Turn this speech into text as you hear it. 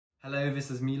Hello, this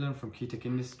is Milan from QiTech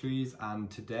Industries, and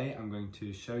today I'm going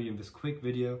to show you in this quick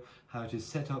video how to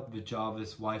set up the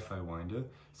Jarvis Wi-Fi winder.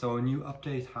 So a new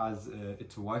update has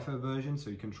it's a Wi-Fi version, so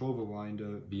you control the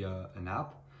winder via an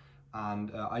app,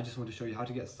 and I just want to show you how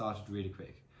to get started really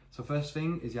quick. So first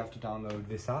thing is you have to download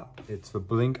this app. It's the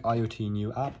Blink IoT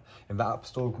new app. In the App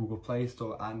Store, Google Play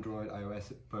Store, Android, iOS,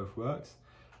 it both works.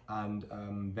 And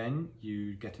then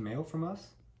you get a mail from us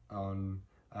on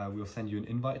we'll send you an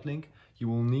invite link. You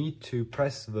will need to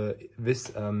press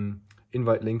this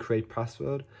invite link, create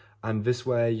password, and this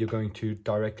way you're going to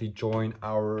directly join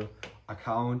our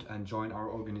account and join our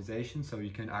organization so you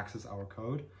can access our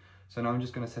code. So now I'm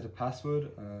just going to set a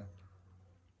password,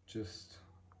 just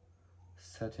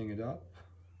setting it up,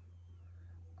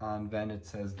 and then it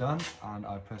says done, and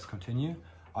I press continue.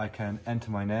 I can enter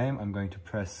my name. I'm going to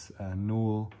press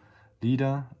Noel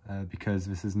Leader because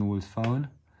this is Noel's phone.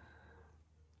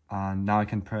 And now I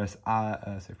can press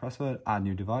say password, add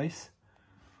new device.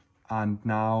 And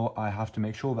now I have to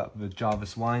make sure that the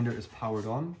Jarvis winder is powered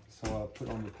on. So I'll put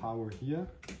on the power here.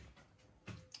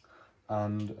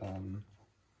 And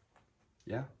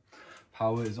yeah,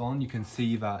 power is on. You can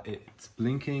see that it's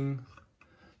blinking.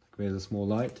 There's a small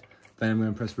light. Then I'm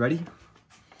going to press ready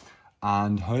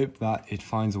and hope that it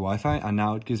finds the Wi-Fi. And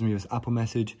now it gives me this Apple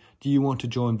message. Do you want to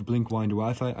join the Blink Winder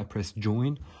Wi-Fi? I press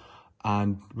join.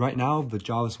 And right now, the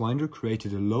Jarvis winder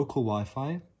created a local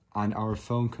Wi-Fi and our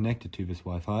phone connected to this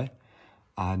Wi-Fi.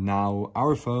 And now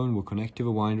our phone will connect to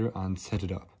the winder and set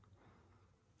it up.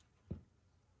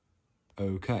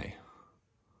 Okay.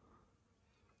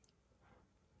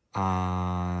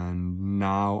 And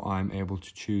now I'm able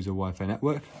to choose a Wi-Fi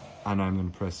network. And I'm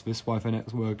going to press this Wi-Fi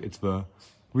network. It's the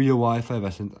real Wi-Fi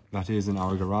that is in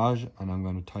our garage. And I'm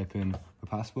going to type in the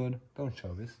password. Don't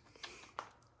show this.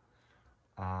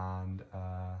 And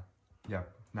yeah,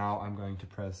 now I'm going to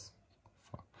press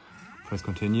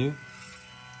continue.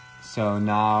 So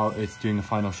now it's doing a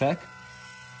final check,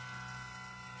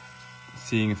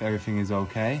 seeing if everything is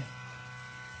okay,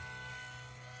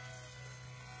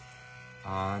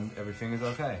 and everything is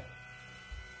okay.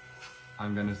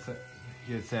 I'm gonna say,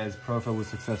 here it says profile was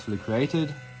successfully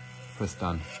created. Press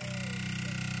done.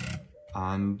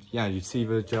 And yeah, you see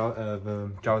the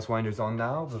Jarvis winder is on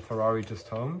now. The Ferrari just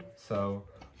homed, so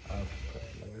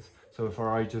the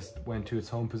Ferrari just went to its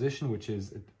home position, which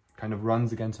is it kind of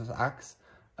runs against this axe,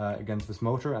 against this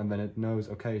motor, and then it knows,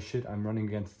 okay, shit, I'm running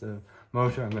against the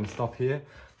motor. I'm going to stop here,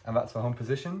 and that's the home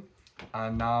position.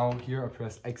 And now here I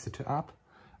press exit to app,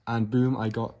 and boom, I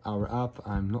got our app.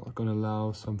 I'm not going to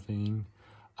allow something,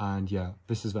 and yeah,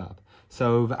 this is the app.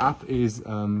 So the app is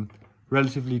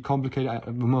relatively complicated at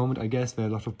the moment. I guess there are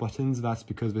a lot of buttons. That's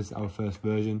because this is our first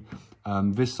version.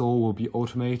 This all will be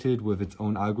automated with its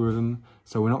own algorithm.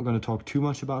 So we're not going to talk too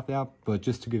much about the app, but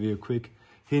just to give you a quick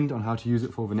hint on how to use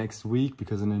it for the next week,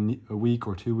 because in a week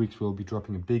or 2 weeks, we'll be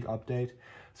dropping a big update.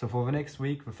 So for the next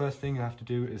week, the first thing you have to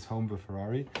do is home the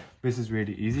Ferrari. This is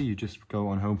really easy. You just go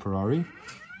on home Ferrari,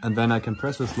 and then I can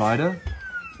press the slider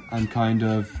and kind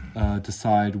of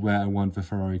decide where I want the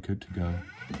Ferrari to go.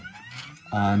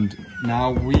 And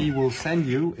now we will send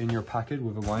you in your packet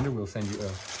with a winder, we'll send you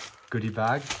a goodie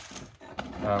bag,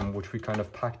 which we kind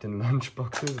of packed in lunch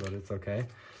boxes, but it's okay.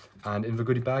 And in the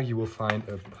goodie bag, you will find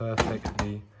a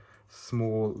perfectly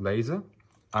small laser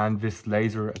and this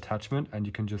laser attachment, and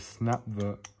you can just snap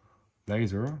the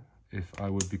laser, if I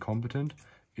would be competent,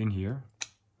 in here.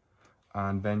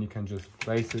 And then you can just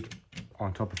place it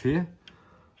on top of here.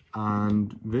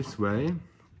 And this way,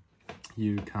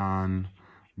 you can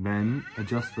then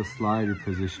adjust the slider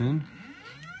position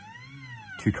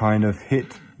to kind of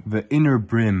hit the inner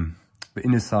brim, the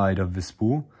inner side of the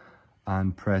spool,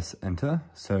 and press enter.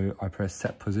 So I press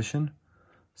set position,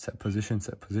 set position,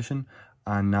 set position,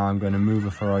 and now I'm going to move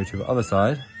the Ferrari to the other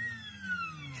side,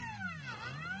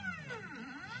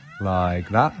 like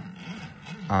that,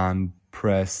 and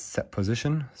press set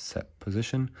position,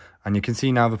 and you can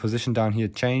see now the position down here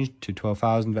changed to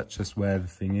 12,000. That's just where the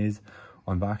thing is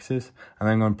on the axis, and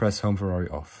then I'm going to press home Ferrari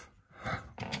off.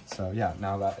 So yeah,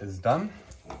 now that is done.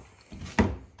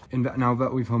 Now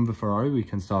that we've homed the Ferrari, we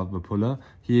can start the puller.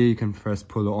 Here you can press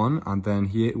puller on, and then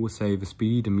here it will say the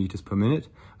speed in meters per minute.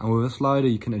 And with a slider,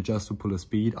 you can adjust the puller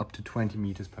speed up to 20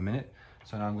 meters per minute.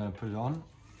 So now I'm going to put it on,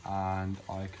 and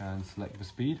I can select the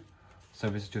speed. So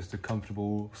this is just a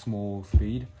comfortable small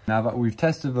speed. Now that we've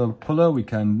tested the puller, we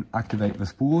can activate the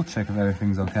spool, check if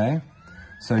everything's okay.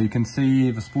 So you can see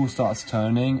the spool starts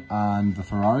turning, and the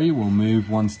Ferrari will move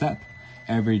one step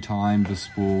every time the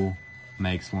spool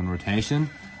makes one rotation.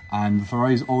 And the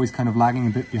Ferrari is always kind of lagging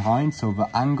a bit behind, so the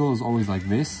angle is always like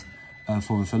this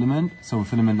for the filament. So the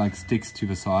filament like sticks to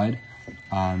the side,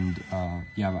 And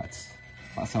yeah, that's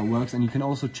how it works. And you can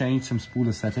also change some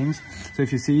spooler settings. So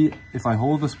if you see, if I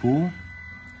hold the spool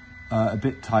a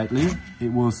bit tightly,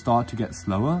 it will start to get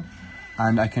slower.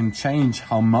 And I can change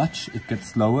how much it gets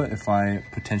slower if I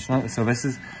put tension on it. So this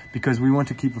is because we want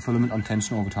to keep the filament on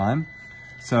tension all the time.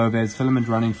 So there's filament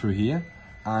running through here.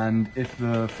 And if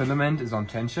the filament is on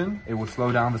tension, it will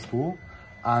slow down the spool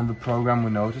and the program will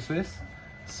notice this.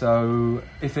 So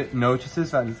if it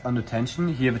notices that it's under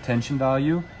tension, here the tension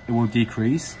value, it will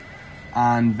decrease.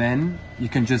 And then you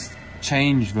can just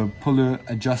change the puller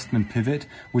adjustment pivot,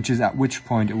 which is at which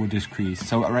point it will decrease.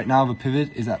 So right now the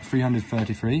pivot is at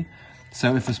 333.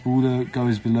 So if the spooler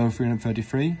goes below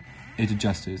 333, it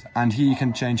adjusts. And here you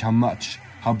can change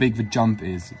how big the jump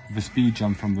is, the speed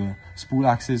jump from the spool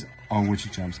axis on which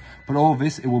it jumps. But all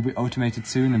this, it will be automated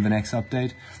soon in the next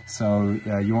update. So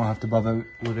yeah, you won't have to bother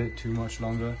with it too much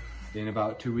longer. In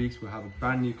about 2 weeks, we'll have a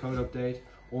brand new code update.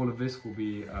 All of this will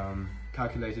be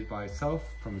calculated by itself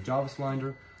from the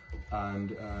JavaSwinder.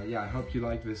 And yeah, I hope you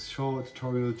like this short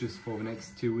tutorial just for the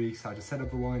next 2 weeks, how to set up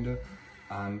the winder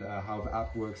and how the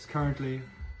app works currently.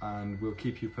 And we'll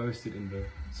keep you posted in the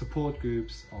support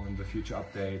groups on the future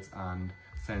updates and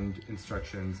send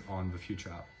instructions on the future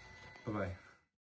app. Bye-bye.